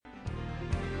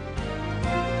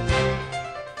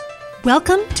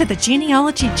Welcome to the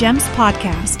Genealogy Gems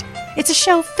podcast. It's a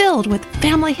show filled with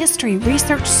family history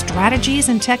research strategies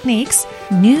and techniques,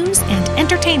 news and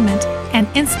entertainment, and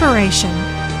inspiration.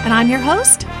 And I'm your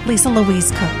host, Lisa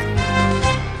Louise Cook.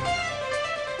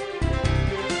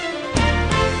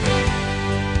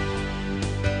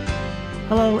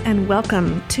 Hello and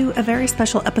welcome to a very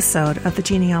special episode of the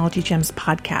Genealogy Gems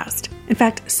podcast. In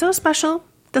fact, so special,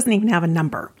 it doesn't even have a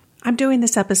number. I'm doing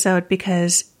this episode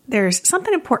because there's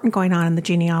something important going on in the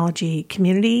genealogy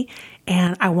community,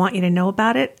 and I want you to know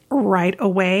about it right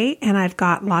away. And I've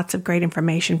got lots of great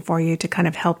information for you to kind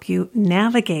of help you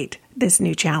navigate this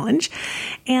new challenge,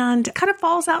 and kind of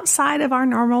falls outside of our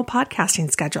normal podcasting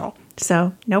schedule.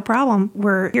 So no problem.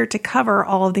 We're here to cover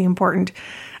all of the important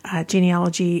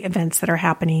genealogy events that are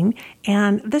happening,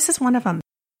 and this is one of them.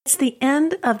 It's the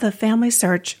end of the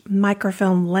FamilySearch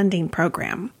Microfilm lending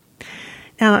program.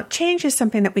 Now, change is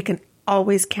something that we can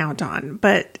always count on,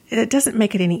 but it doesn't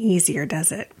make it any easier,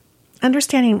 does it?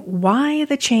 Understanding why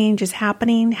the change is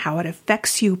happening, how it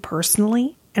affects you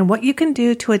personally, and what you can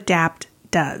do to adapt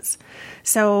does.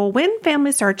 So when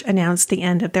FamilySearch announced the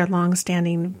end of their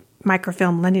long-standing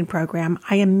microfilm lending program,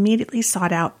 I immediately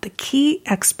sought out the key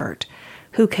expert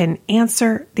who can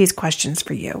answer these questions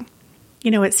for you.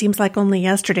 You know, it seems like only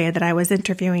yesterday that I was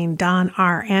interviewing Don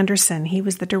R. Anderson. He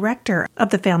was the director of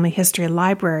the Family History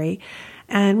Library,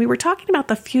 and we were talking about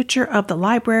the future of the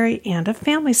library and of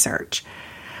FamilySearch.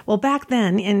 Well, back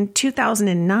then, in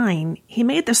 2009, he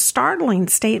made the startling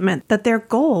statement that their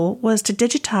goal was to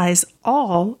digitize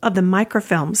all of the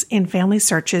microfilms in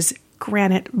FamilySearch's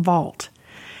Granite Vault.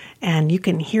 And you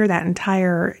can hear that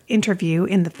entire interview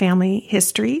in the Family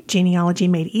History Genealogy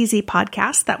Made Easy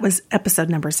podcast. That was episode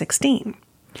number 16.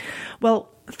 Well,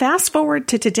 fast forward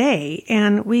to today,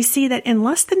 and we see that in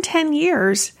less than 10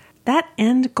 years, that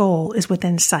end goal is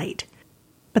within sight.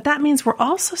 But that means we're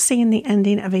also seeing the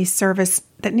ending of a service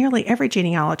that nearly every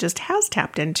genealogist has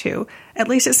tapped into, at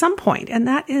least at some point, and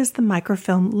that is the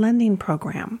microfilm lending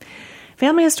program.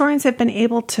 Family historians have been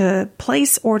able to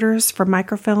place orders for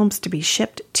microfilms to be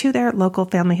shipped to their local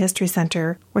family history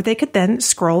center, where they could then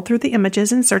scroll through the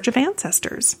images in search of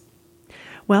ancestors.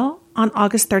 Well, on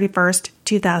August 31st,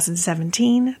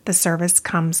 2017, the service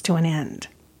comes to an end.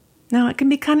 Now, it can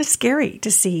be kind of scary to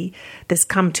see this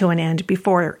come to an end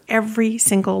before every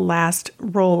single last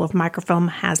roll of microfilm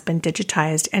has been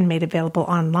digitized and made available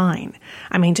online.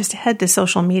 I mean, just head to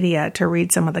social media to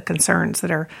read some of the concerns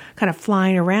that are kind of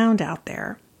flying around out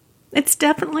there. It's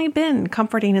definitely been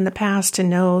comforting in the past to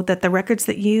know that the records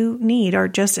that you need are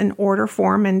just in order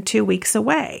form and 2 weeks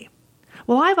away.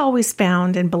 Well, I've always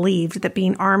found and believed that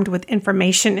being armed with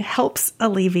information helps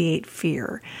alleviate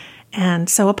fear. And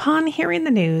so upon hearing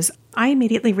the news, I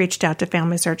immediately reached out to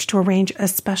FamilySearch to arrange a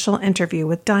special interview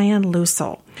with Diane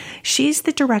Loosle. She's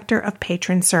the director of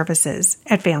Patron Services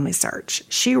at FamilySearch.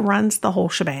 She runs the whole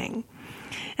shebang.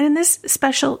 And in this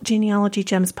special Genealogy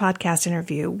Gems podcast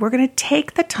interview, we're going to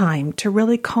take the time to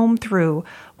really comb through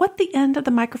what the end of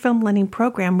the microfilm lending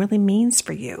program really means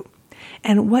for you,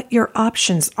 and what your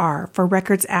options are for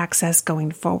records access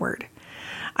going forward.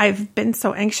 I've been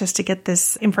so anxious to get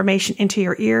this information into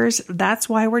your ears. That's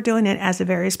why we're doing it as a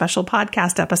very special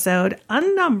podcast episode,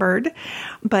 unnumbered,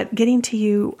 but getting to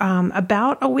you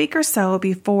about a week or so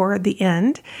before the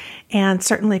end. And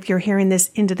certainly if you're hearing this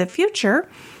into the future,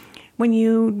 when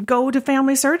you go to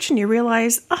FamilySearch and you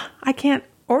realize, I can't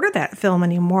order that film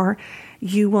anymore,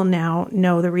 you will now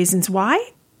know the reasons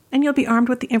why, and you'll be armed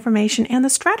with the information and the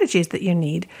strategies that you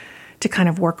need to kind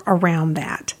of work around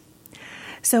that.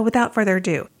 So without further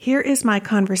ado, here is my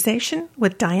conversation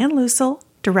with Diane Loosle,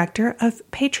 Director of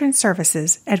Patron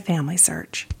Services at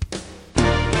FamilySearch.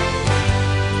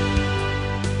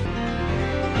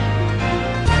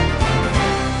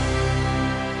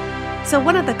 So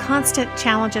one of the constant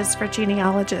challenges for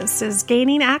genealogists is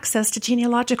gaining access to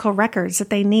genealogical records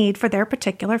that they need for their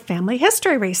particular family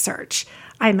history research.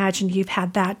 I imagine you've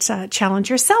had that challenge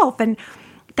yourself, and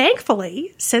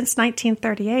thankfully, since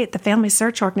 1938, the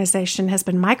FamilySearch organization has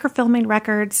been microfilming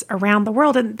records around the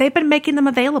world, and they've been making them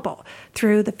available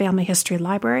through the Family History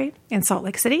Library in Salt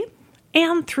Lake City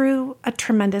and through a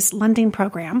tremendous lending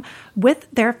program with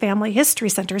their family history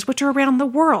centers, which are around the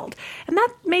world. And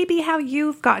that may be how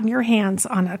you've gotten your hands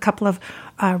on a couple of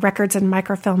records and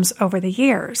microfilms over the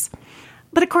years.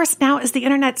 But of course, now as the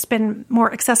internet's been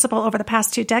more accessible over the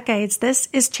past 2 decades, this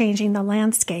is changing the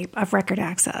landscape of record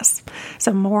access.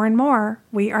 So more and more,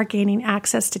 we are gaining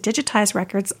access to digitized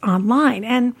records online.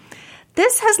 And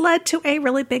this has led to a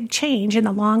really big change in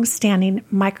the long-standing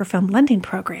microfilm lending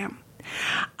program.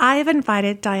 I have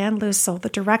invited Diane Loosle, the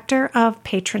Director of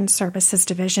Patron Services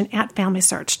Division at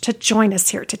FamilySearch, to join us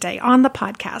here today on the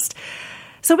podcast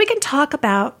so we can talk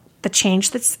about the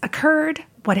change that's occurred,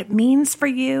 what it means for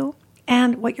you,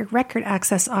 and what your record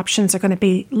access options are going to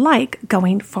be like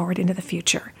going forward into the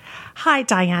future. Hi,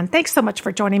 Diane. Thanks so much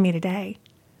for joining me today.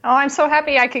 Oh, I'm so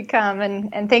happy I could come,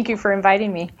 and thank you for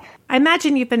inviting me. I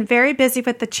imagine you've been very busy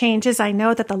with the changes. I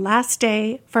know that the last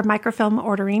day for microfilm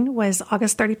ordering was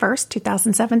August 31st,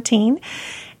 2017.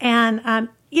 And,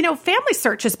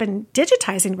 FamilySearch has been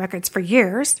digitizing records for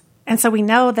years. And so we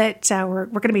know that we're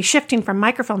going to be shifting from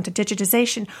microfilm to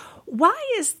digitization. Why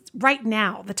is right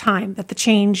now the time that the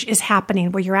change is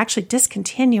happening where you're actually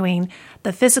discontinuing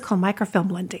the physical microfilm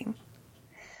lending?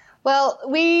 Well,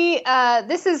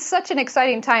 this is such an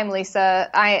exciting time,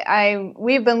 Lisa.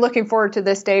 We've been looking forward to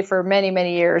this day for many,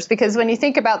 many years, because when you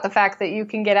think about the fact that you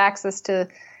can get access to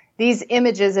these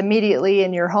images immediately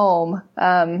in your home,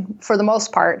 for the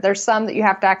most part, there's some that you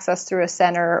have to access through a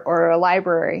center or a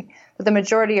library, but the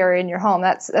majority are in your home.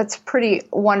 That's pretty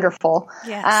wonderful.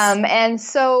 Yes. And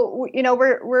so,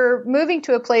 we're moving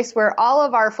to a place where all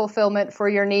of our fulfillment for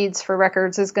your needs for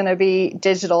records is going to be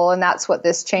digital, and that's what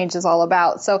this change is all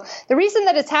about. So the reason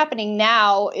that it's happening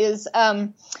now is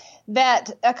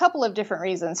that a couple of different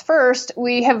reasons. First,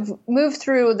 we have moved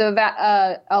through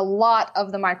a lot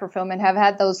of the microfilm and have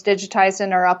had those digitized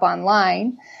and are up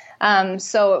online.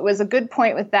 So it was a good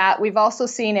point with that. We've also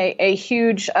seen a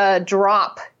huge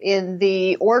drop in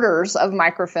the orders of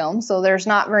microfilm. So there's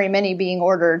not very many being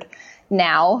ordered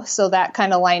now. So that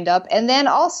kind of lined up. And then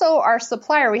also our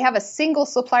supplier, we have a single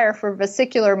supplier for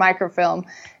vesicular microfilm.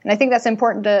 And I think that's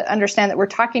important to understand that we're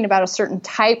talking about a certain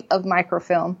type of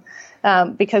microfilm.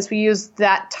 Because we use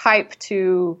that type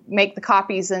to make the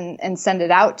copies and send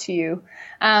it out to you.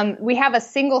 We have a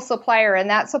single supplier, and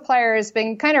that supplier has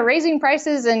been kind of raising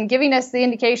prices and giving us the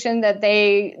indication that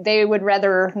they would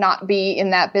rather not be in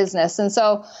that business. And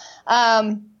so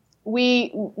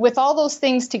with all those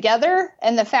things together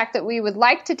and the fact that we would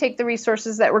like to take the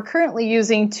resources that we're currently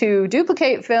using to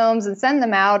duplicate films and send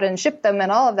them out and ship them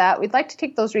and all of that, we'd like to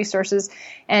take those resources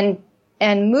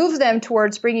and move them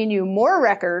towards bringing you more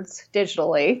records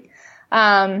digitally.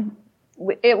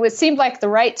 It seemed like the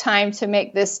right time to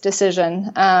make this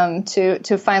decision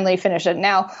to finally finish it.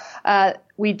 Now,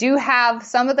 we do have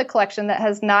some of the collection that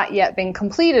has not yet been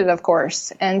completed, of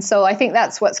course. And so I think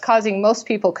that's what's causing most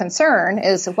people concern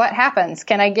is what happens?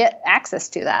 Can I get access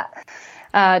to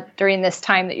that during this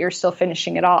time that you're still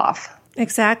finishing it off?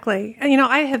 Exactly. And,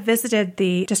 I have visited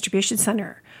the distribution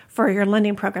center for your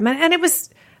lending program, and it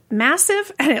was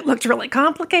massive and it looked really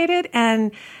complicated.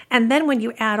 And then when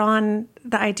you add on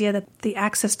the idea that the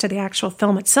access to the actual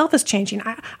film itself is changing,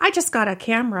 I just got a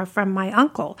camera from my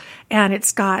uncle and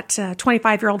it's got a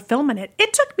 25-year-old film in it.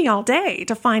 It took me all day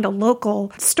to find a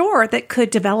local store that could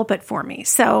develop it for me.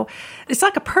 So it's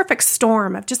like a perfect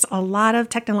storm of just a lot of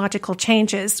technological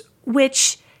changes,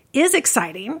 which is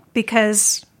exciting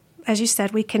because, as you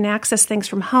said, we can access things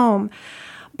from home.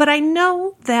 But I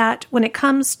know that when it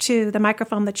comes to the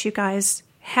microfilm that you guys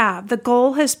have, the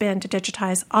goal has been to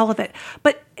digitize all of it.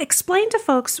 But explain to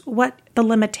folks what the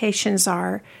limitations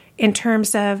are in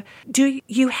terms of, do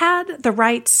you had the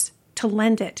rights to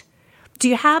lend it? Do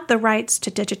you have the rights to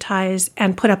digitize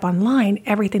and put up online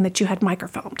everything that you had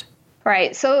microfilmed?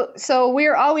 Right. So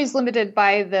we're always limited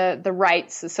by the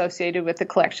rights associated with the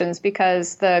collections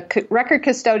because the record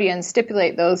custodians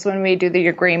stipulate those when we do the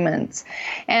agreements.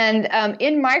 And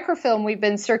in microfilm, we've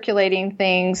been circulating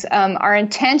things. Our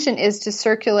intention is to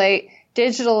circulate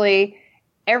digitally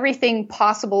everything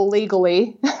possible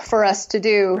legally for us to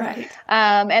do. Right.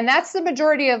 And that's the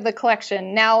majority of the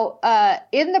collection. Now,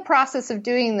 in the process of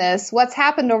doing this, what's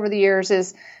happened over the years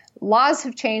is laws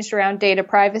have changed around data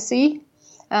privacy.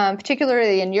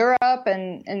 Particularly in Europe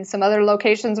and some other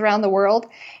locations around the world.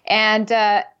 And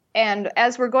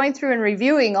as we're going through and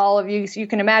reviewing all of you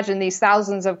can imagine these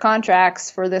thousands of contracts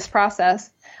for this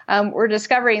process, we're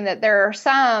discovering that there are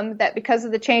some that because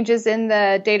of the changes in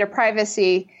the data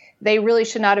privacy, they really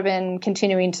should not have been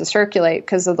continuing to circulate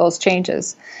because of those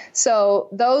changes. So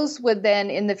those would then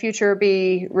in the future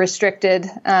be restricted,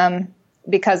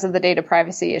 because of the data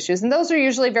privacy issues. And those are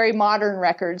usually very modern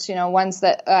records, ones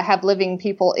that have living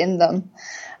people in them.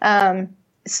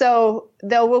 So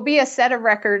there will be a set of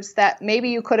records that maybe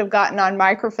you could have gotten on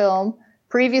microfilm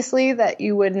previously that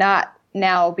you would not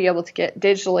now be able to get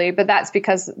digitally, but that's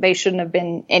because they shouldn't have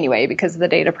been anyway because of the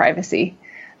data privacy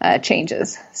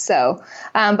changes. So,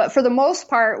 but for the most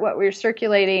part, what we're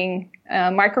circulating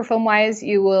microfilm-wise,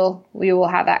 you will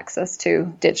have access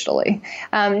to digitally.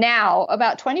 Now,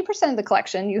 about 20% of the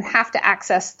collection you have to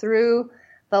access through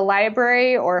the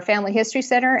library or a family history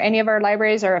center. Any of our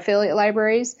libraries are affiliate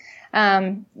libraries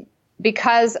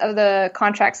because of the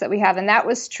contracts that we have. And that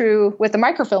was true with the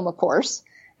microfilm, of course.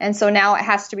 And so now it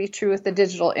has to be true with the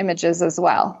digital images as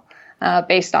well,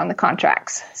 based on the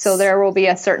contracts. So there will be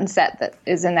a certain set that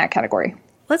is in that category.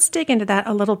 Let's dig into that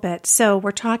a little bit. So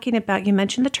we're talking about, you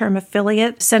mentioned the term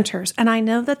affiliate centers, and I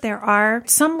know that there are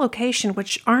some locations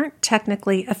which aren't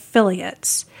technically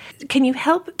affiliates. Can you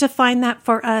help define that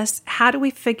for us? How do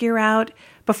we figure out,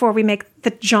 before we make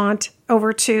the jaunt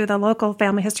over to the local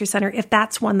family history center, if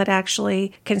that's one that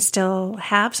actually can still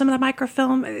have some of the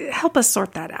microfilm? Help us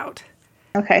sort that out.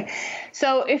 Okay.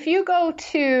 So if you go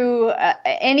to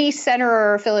any center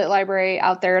or affiliate library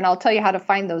out there, and I'll tell you how to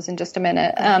find those in just a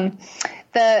minute,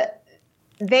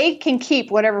 they can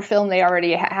keep whatever film they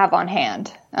already have on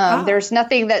hand. There's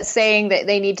nothing that's saying that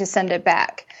they need to send it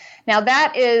back. Now,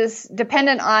 that is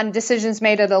dependent on decisions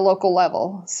made at a local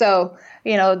level. So,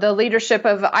 the leadership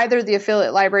of either the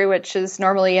affiliate library, which is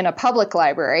normally in a public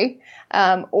library,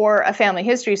 or a family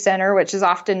history center, which is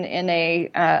often in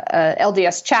a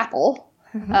LDS chapel,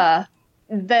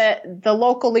 the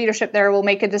local leadership there will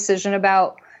make a decision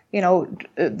about,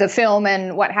 the film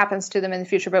and what happens to them in the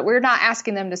future. But we're not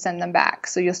asking them to send them back.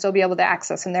 So you'll still be able to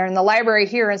access them there. And the library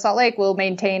here in Salt Lake will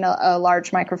maintain a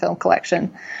large microfilm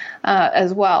collection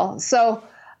as well. So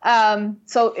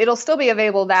it'll still be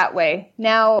available that way.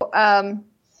 Now,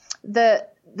 the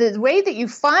way that you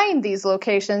find these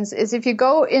locations is if you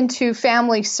go into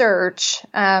FamilySearch,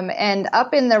 and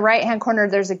up in the right-hand corner,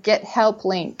 there's a Get Help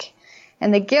link.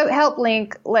 And the Get Help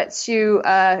link lets you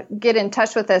get in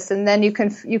touch with us, and then you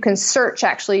can search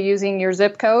actually using your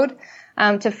zip code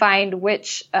to find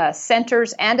which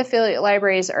centers and affiliate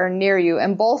libraries are near you,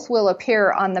 and both will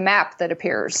appear on the map that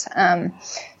appears,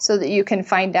 so that you can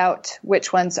find out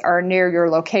which ones are near your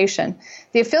location.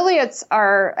 The affiliates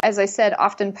are, as I said,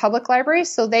 often public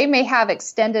libraries, so they may have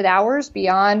extended hours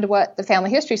beyond what the Family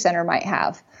History Center might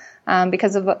have.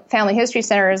 Because the Family History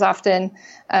Center is often,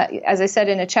 as I said,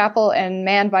 in a chapel and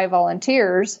manned by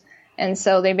volunteers, and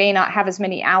so they may not have as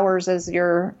many hours as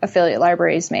your affiliate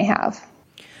libraries may have.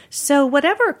 So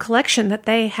whatever collection that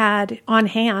they had on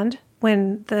hand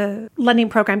when the lending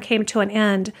program came to an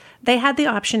end, they had the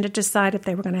option to decide if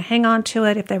they were going to hang on to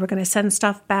it, if they were going to send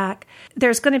stuff back.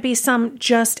 There's going to be some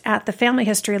just at the Family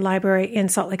History Library in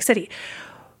Salt Lake City.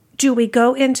 Do we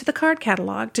go into the card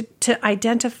catalog to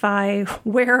identify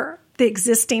where the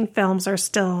existing films are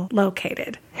still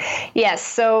located? Yes.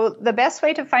 So the best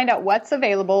way to find out what's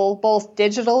available, both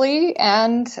digitally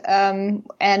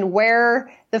and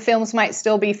where the films might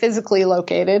still be physically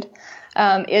located,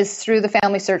 is through the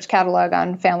FamilySearch catalog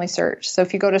on FamilySearch. So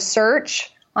if you go to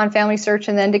search on FamilySearch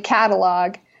and then to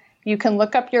catalog, you can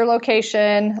look up your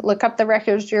location, look up the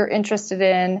records you're interested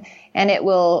in, and it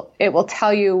will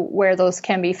tell you where those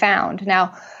can be found.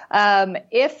 Now,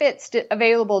 if it's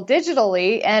available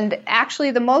digitally, and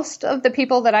actually the most of the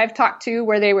people that I've talked to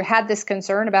where they had this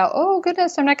concern about, oh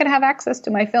goodness, I'm not going to have access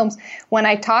to my films. When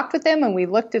I talked with them and we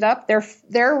looked it up,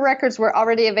 their records were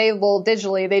already available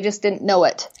digitally. They just didn't know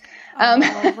it.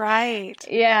 Right.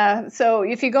 Yeah. So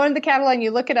if you go into the catalog and you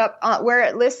look it up where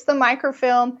it lists the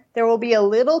microfilm, there will be a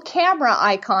little camera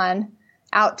icon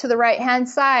out to the right-hand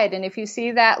side. And if you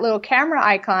see that little camera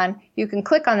icon, you can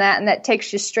click on that, and that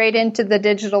takes you straight into the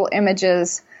digital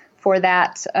images for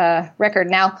that record.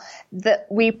 Now,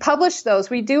 we publish those.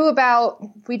 We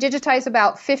digitize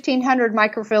about 1,500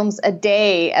 microfilms a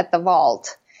day at the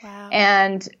vault. Wow.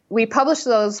 And we publish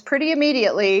those pretty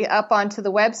immediately up onto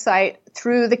the website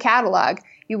through the catalog.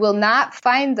 You will not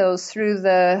find those through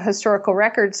the historical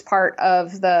records part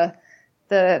of of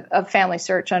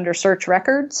FamilySearch under search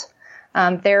records.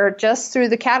 They're just through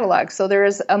the catalog. So there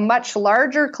is a much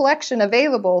larger collection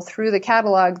available through the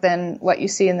catalog than what you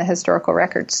see in the historical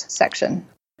records section.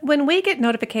 When we get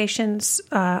notifications,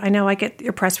 I know I get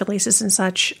your press releases and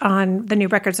such on the new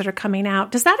records that are coming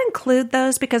out. Does that include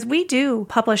those? Because we do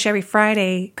publish every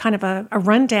Friday kind of a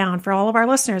rundown for all of our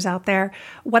listeners out there,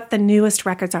 what the newest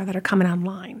records are that are coming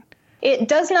online. It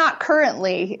does not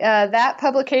currently. That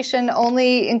publication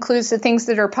only includes the things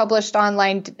that are published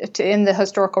online in the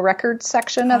historical records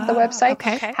section of the website.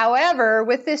 Okay. However,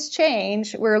 with this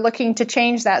change, we're looking to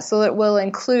change that so that it will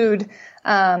include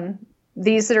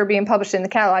these that are being published in the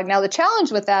catalog. Now, the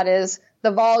challenge with that is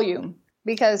the volume,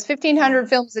 because 1,500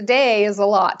 films a day is a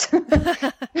lot.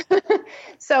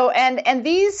 So, and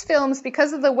these films,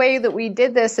 because of the way that we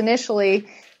did this initially,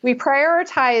 we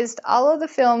prioritized all of the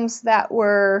films that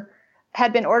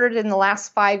had been ordered in the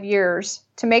last 5 years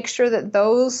to make sure that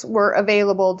those were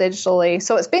available digitally.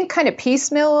 So it's been kind of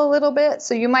piecemeal a little bit.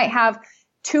 So you might have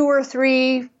 2 or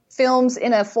 3 films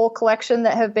in a full collection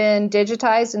that have been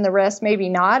digitized and the rest maybe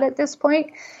not at this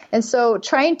point. And so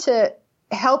trying to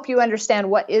help you understand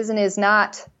what is and is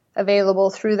not available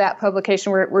through that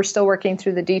publication. We're still working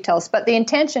through the details. But the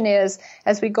intention is,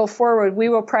 as we go forward, we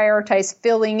will prioritize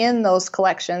filling in those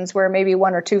collections where maybe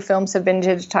 1 or 2 films have been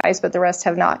digitized, but the rest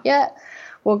have not yet.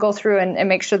 We'll go through and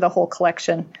make sure the whole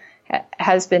collection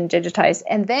has been digitized.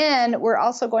 And then we're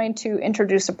also going to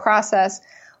introduce a process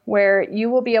where you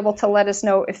will be able to let us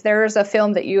know if there is a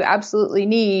film that you absolutely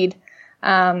need.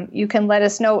 You can let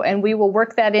us know, and we will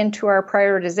work that into our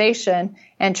prioritization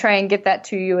and try and get that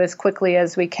to you as quickly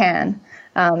as we can.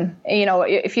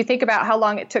 If you think about how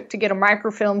long it took to get a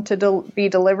microfilm to be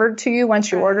delivered to you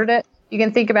once you ordered it, you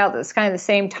can think about this kind of the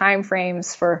same time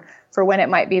frames for when it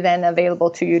might be then available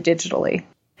to you digitally.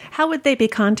 How would they be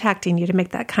contacting you to make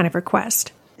that kind of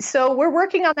request? So we're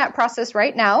working on that process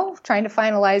right now, trying to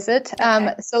finalize it.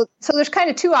 Okay. So there's kind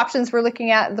of 2 options we're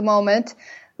looking at the moment.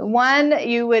 One,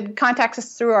 you would contact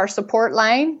us through our support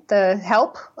line, the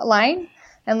help line,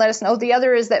 and let us know. The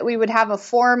other is that we would have a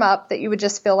form up that you would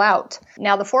just fill out.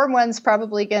 Now, the form one's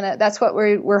probably that's what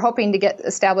we're hoping to get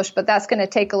established, but that's going to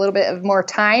take a little bit of more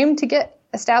time to get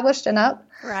established and up.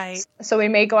 Right. So we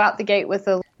may go out the gate with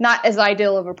not as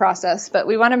ideal of a process, but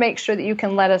we want to make sure that you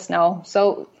can let us know.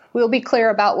 So we'll be clear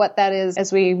about what that is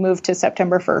as we move to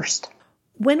September 1st.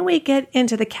 When we get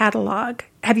into the catalog,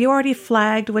 have you already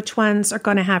flagged which ones are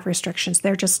going to have restrictions?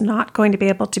 They're just not going to be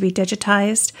able to be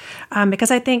digitized?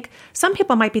 Because I think some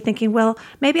people might be thinking, well,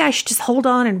 maybe I should just hold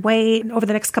on and wait over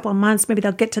the next couple of months. Maybe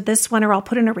they'll get to this one or I'll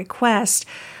put in a request.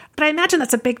 But I imagine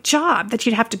that's a big job that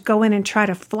you'd have to go in and try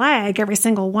to flag every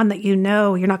single one that you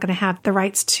know you're not going to have the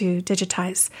rights to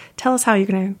digitize. Tell us how you're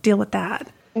going to deal with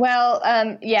that. Well,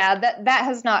 that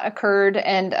has not occurred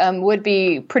and would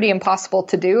be pretty impossible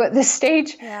to do at this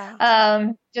stage.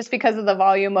 Yeah. Just because of the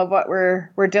volume of what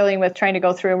we're dealing with, trying to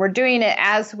go through, and we're doing it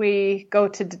as we go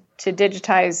to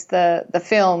digitize the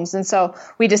films, and so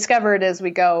we discover it as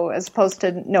we go, as opposed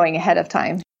to knowing ahead of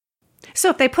time. So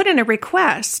if they put in a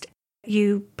request,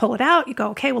 you pull it out, you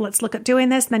go, okay, well, let's look at doing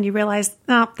this, and then you realize,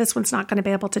 no, this one's not going to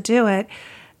be able to do it.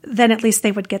 Then at least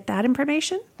they would get that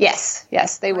information? Yes,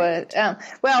 they would.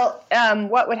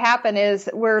 What would happen is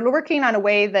we're working on a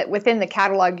way that within the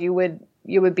catalog you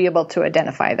would be able to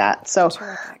identify that. So,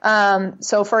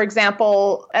 so for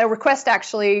example, a request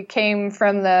actually came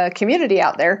from the community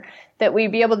out there that we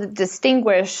be able to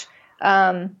distinguish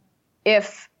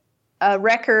if a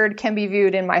record can be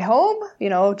viewed in my home,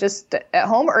 just at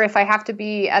home, or if I have to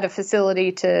be at a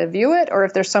facility to view it, or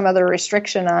if there's some other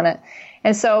restriction on it.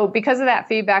 And so because of that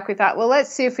feedback, we thought, well,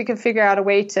 let's see if we can figure out a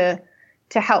way to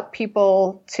help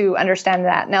people to understand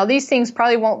that. Now, these things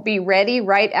probably won't be ready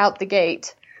right out the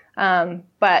gate,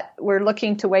 but we're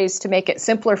looking to ways to make it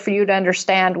simpler for you to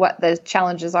understand what the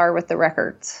challenges are with the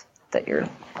records that you're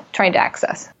trying to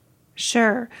access.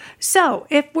 Sure. So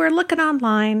if we're looking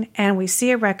online and we see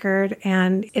a record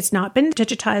and it's not been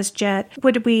digitized yet,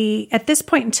 would we, at this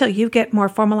point, until you get more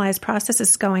formalized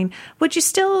processes going, would you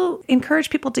still encourage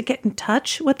people to get in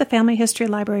touch with the Family History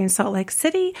Library in Salt Lake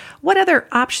City? What other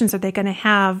options are they going to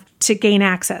have to gain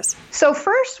access? So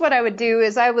first, what I would do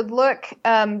is I would look,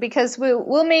 because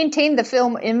we'll maintain the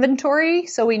film inventory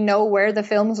so we know where the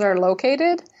films are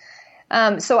located.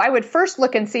 So I would first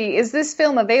look and see, is this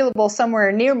film available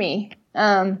somewhere near me?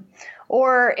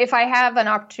 Or if I have an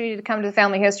opportunity to come to the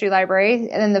Family History Library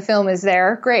and then the film is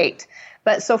there, great.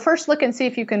 But so first look and see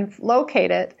if you can locate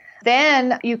it.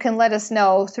 Then you can let us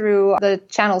know through the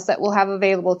channels that we'll have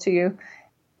available to you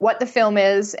what the film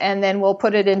is, and then we'll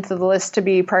put it into the list to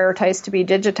be prioritized to be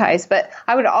digitized. But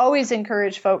I would always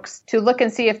encourage folks to look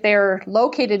and see if they're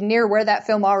located near where that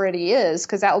film already is,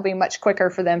 because that will be much quicker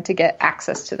for them to get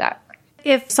access to that.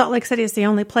 If Salt Lake City is the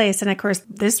only place, and of course,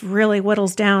 this really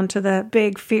whittles down to the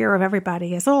big fear of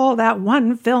everybody is, that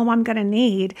one film I'm going to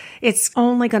need, it's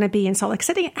only going to be in Salt Lake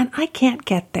City, and I can't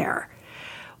get there.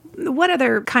 What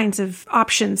other kinds of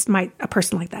options might a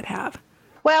person like that have?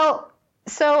 Well,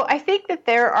 so I think that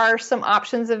there are some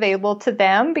options available to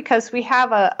them because we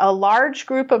have a large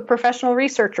group of professional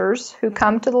researchers who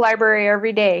come to the library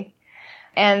every day.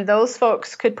 And those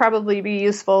folks could probably be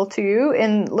useful to you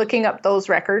in looking up those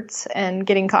records and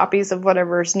getting copies of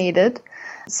whatever is needed.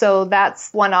 So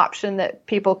that's one option that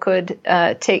people could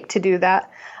take to do that.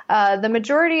 The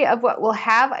majority of what we'll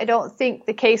have, I don't think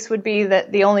the case would be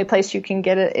that the only place you can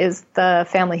get it is the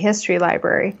Family History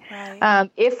Library. Right.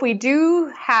 If we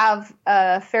do have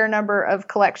a fair number of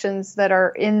collections that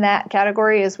are in that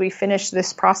category as we finish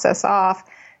this process off,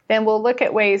 then we'll look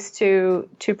at ways to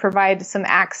provide some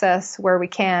access where we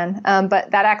can.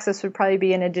 But that access would probably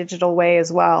be in a digital way as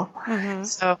well. Mm-hmm.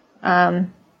 So,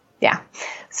 Yeah.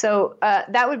 So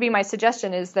that would be my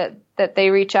suggestion, is that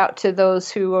they reach out to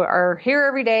those who are here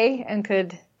every day and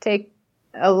could take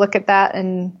a look at that.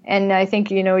 And I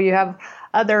think, you have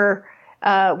other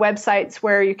websites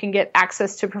where you can get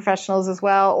access to professionals as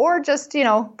well, or just,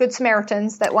 good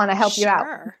Samaritans that want to help you out.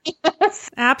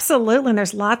 Absolutely. And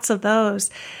there's lots of those.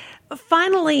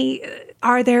 Finally,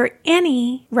 are there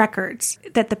any records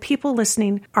that the people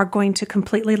listening are going to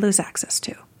completely lose access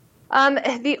to?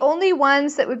 The only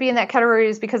ones that would be in that category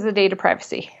is because of the data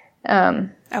privacy.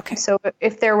 Okay. So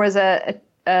if there was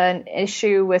an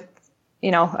issue with,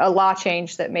 a law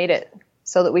change that made it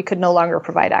so that we could no longer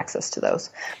provide access to those.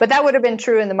 But that would have been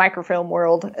true in the microfilm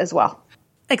world as well.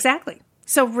 Exactly.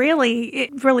 So really,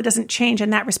 it really doesn't change in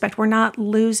that respect. We're not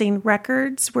losing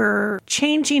records. We're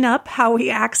changing up how we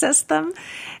access them.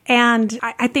 And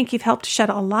I think you've helped shed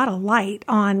a lot of light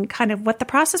on kind of what the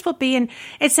process will be. And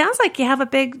it sounds like you have a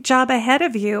big job ahead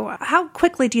of you. How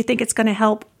quickly do you think it's going to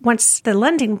help once the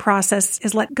lending process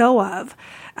is let go of,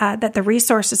 that the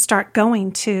resources start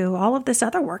going to all of this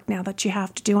other work now that you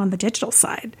have to do on the digital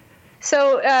side?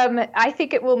 So I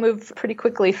think it will move pretty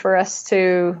quickly for us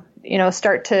to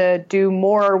start to do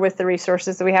more with the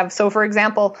resources that we have. So, for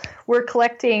example, we're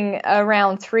collecting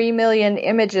around 3 million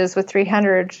images with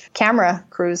 300 camera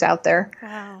crews out there.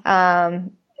 Wow.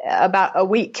 About a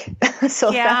week.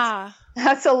 So yeah.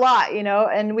 That's a lot,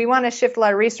 and we want to shift a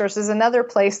lot of resources. Another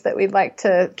place that we'd like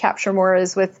to capture more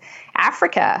is with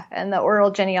Africa and the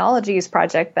oral genealogies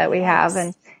project that we have,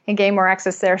 and gain more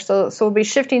access there. So we'll be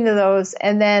shifting to those.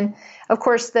 And then, of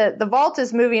course, the vault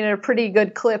is moving at a pretty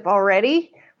good clip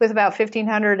already, with about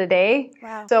 1,500 a day.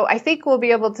 Wow. So I think we'll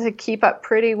be able to keep up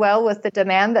pretty well with the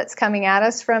demand that's coming at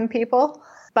us from people.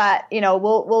 But,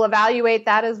 we'll evaluate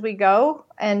that as we go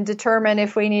and determine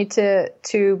if we need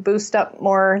to boost up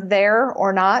more there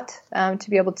or not, to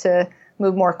be able to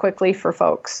move more quickly for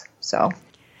folks. So,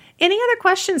 any other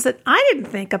questions that I didn't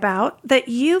think about that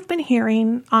you've been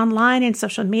hearing online and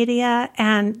social media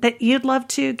and that you'd love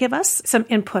to give us some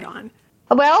input on?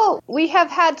 Well, we have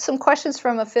had some questions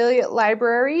from affiliate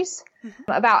libraries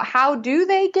about how do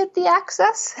they get the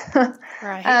access.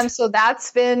 Right. So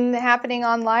that's been happening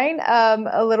online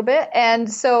a little bit. And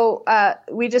so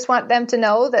we just want them to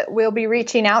know that we'll be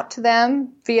reaching out to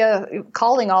them via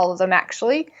calling all of them,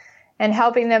 actually, and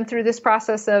helping them through this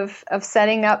process of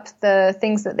setting up the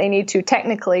things that they need to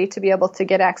technically to be able to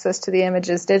get access to the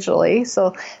images digitally.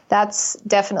 So that's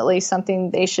definitely something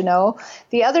they should know.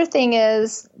 The other thing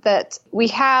is that we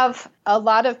have a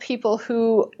lot of people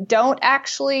who don't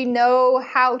actually know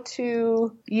how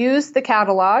to use the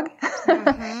catalog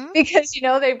because,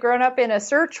 they've grown up in a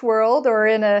search world or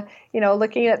in a,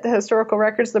 looking at the historical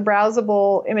records, the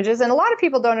browsable images. And a lot of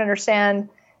people don't understand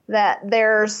that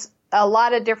there's a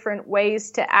lot of different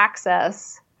ways to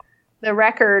access the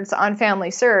records on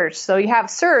FamilySearch. So you have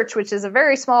search, which is a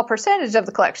very small percentage of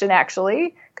the collection,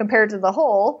 actually, compared to the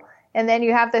whole. And then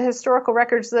you have the historical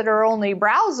records that are only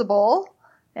browsable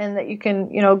and that you can,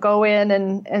 go in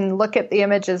and look at the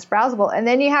images browsable. And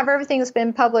then you have everything that's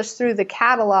been published through the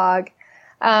catalog.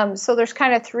 So there's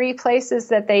kind of 3 places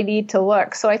that they need to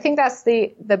look. So I think that's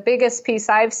the biggest piece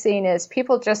I've seen is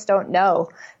people just don't know.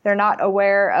 They're not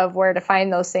aware of where to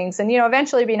find those things. And,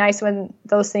 eventually it'd be nice when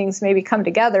those things maybe come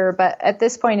together. But at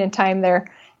this point in time,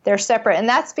 they're separate. And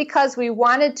that's because we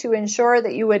wanted to ensure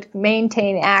that you would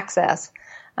maintain access.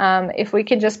 If we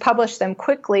can just publish them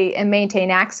quickly and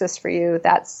maintain access for you,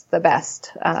 that's the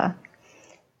best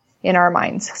in our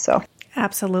minds. So.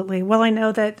 Absolutely. Well, I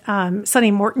know that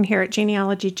Sunny Morton here at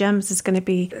Genealogy Gems is going to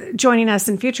be joining us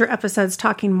in future episodes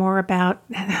talking more about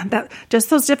just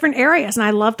those different areas. And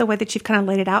I love the way that you've kind of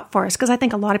laid it out for us because I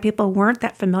think a lot of people weren't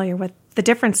that familiar with the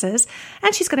differences.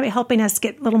 And she's going to be helping us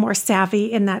get a little more savvy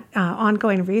in that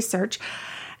ongoing research.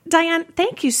 Diane,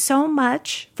 thank you so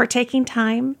much for taking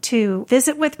time to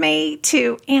visit with me,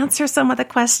 to answer some of the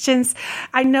questions.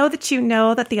 I know that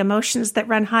the emotions that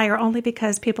run high are only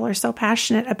because people are so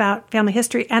passionate about family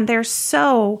history and they're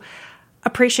so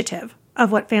appreciative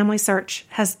of what FamilySearch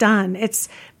has done. It's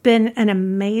been an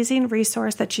amazing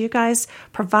resource that you guys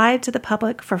provide to the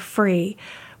public for free,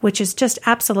 which is just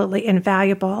absolutely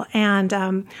invaluable.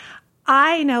 And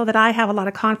I know that I have a lot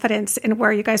of confidence in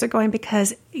where you guys are going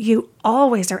because you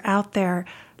always are out there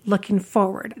looking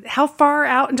forward. How far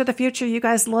out into the future you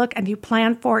guys look and you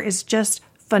plan for is just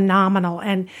phenomenal.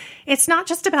 And it's not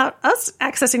just about us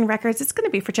accessing records. It's going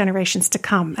to be for generations to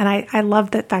come. And I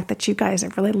love the fact that you guys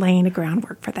are really laying the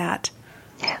groundwork for that.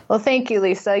 Well, thank you,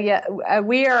 Lisa. Yeah,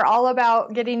 we are all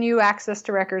about getting you access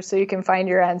to records so you can find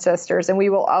your ancestors, and we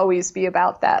will always be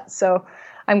about that. So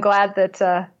I'm glad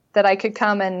that I could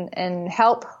come and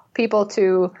help people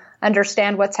to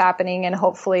understand what's happening and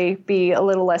hopefully be a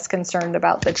little less concerned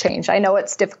about the change. I know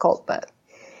it's difficult, but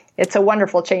it's a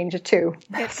wonderful change too.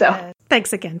 So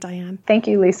thanks again, Diane. Thank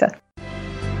you, Lisa.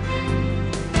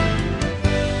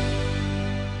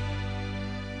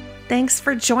 Thanks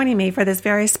for joining me for this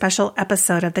very special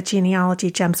episode of the Genealogy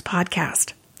Gems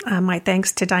podcast. My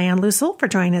thanks to Diane Loosle for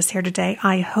joining us here today.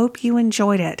 I hope you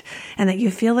enjoyed it and that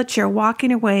you feel that you're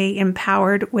walking away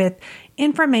empowered with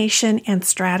information and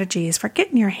strategies for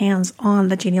getting your hands on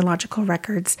the genealogical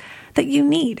records that you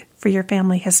need for your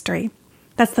family history.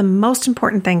 That's the most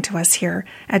important thing to us here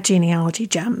at Genealogy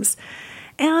Gems.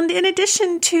 And in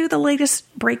addition to the latest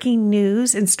breaking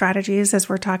news and strategies as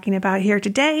we're talking about here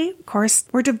today, of course,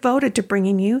 we're devoted to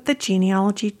bringing you the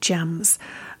Genealogy Gems,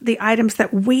 the items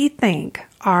that we think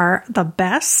are the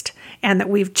best and that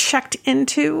we've checked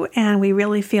into and we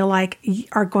really feel like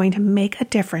are going to make a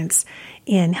difference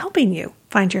in helping you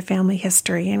find your family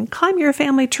history and climb your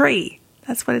family tree.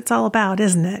 That's what it's all about,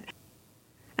 isn't it?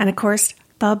 And of course,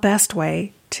 the best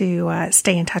way to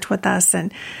stay in touch with us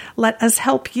and let us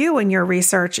help you in your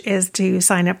research is to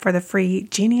sign up for the free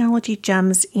Genealogy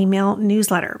Gems email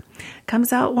newsletter. It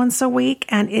comes out once a week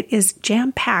and it is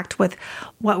jam-packed with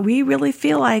what we really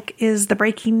feel like is the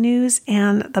breaking news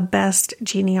and the best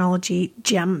genealogy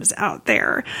gems out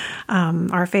there.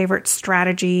 Our favorite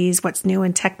strategies, what's new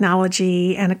in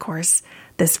technology, and of course,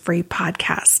 this free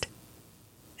podcast.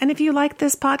 And if you like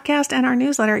this podcast and our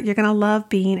newsletter, you're going to love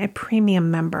being a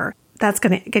premium member. That's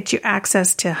going to get you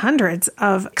access to hundreds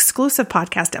of exclusive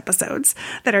podcast episodes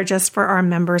that are just for our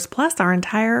members, plus our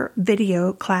entire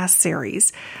video class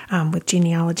series with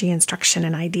genealogy instruction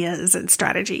and ideas and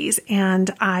strategies.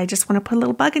 And I just want to put a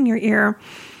little bug in your ear.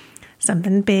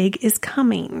 Something big is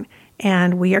coming,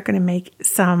 and we are going to make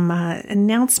some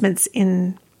announcements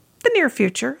in the near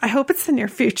future. I hope it's the near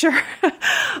future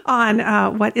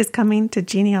on what is coming to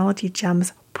Genealogy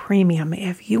Gems Premium.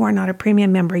 If you are not a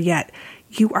premium member yet,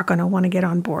 you are going to want to get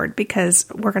on board because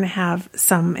we're going to have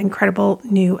some incredible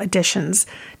new additions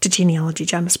to Genealogy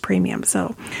Gems Premium.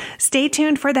 So stay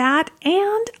tuned for that.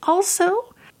 And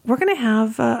also, we're going to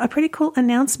have a pretty cool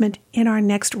announcement in our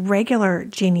next regular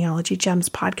Genealogy Gems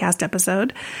podcast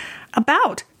episode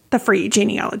about the free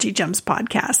Genealogy Gems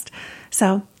podcast.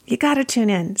 So you got to tune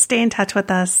in, stay in touch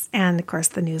with us. And of course,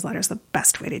 the newsletter is the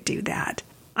best way to do that.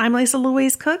 I'm Lisa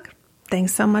Louise Cook.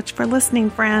 Thanks so much for listening,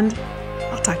 friend.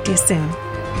 I'll talk to you soon.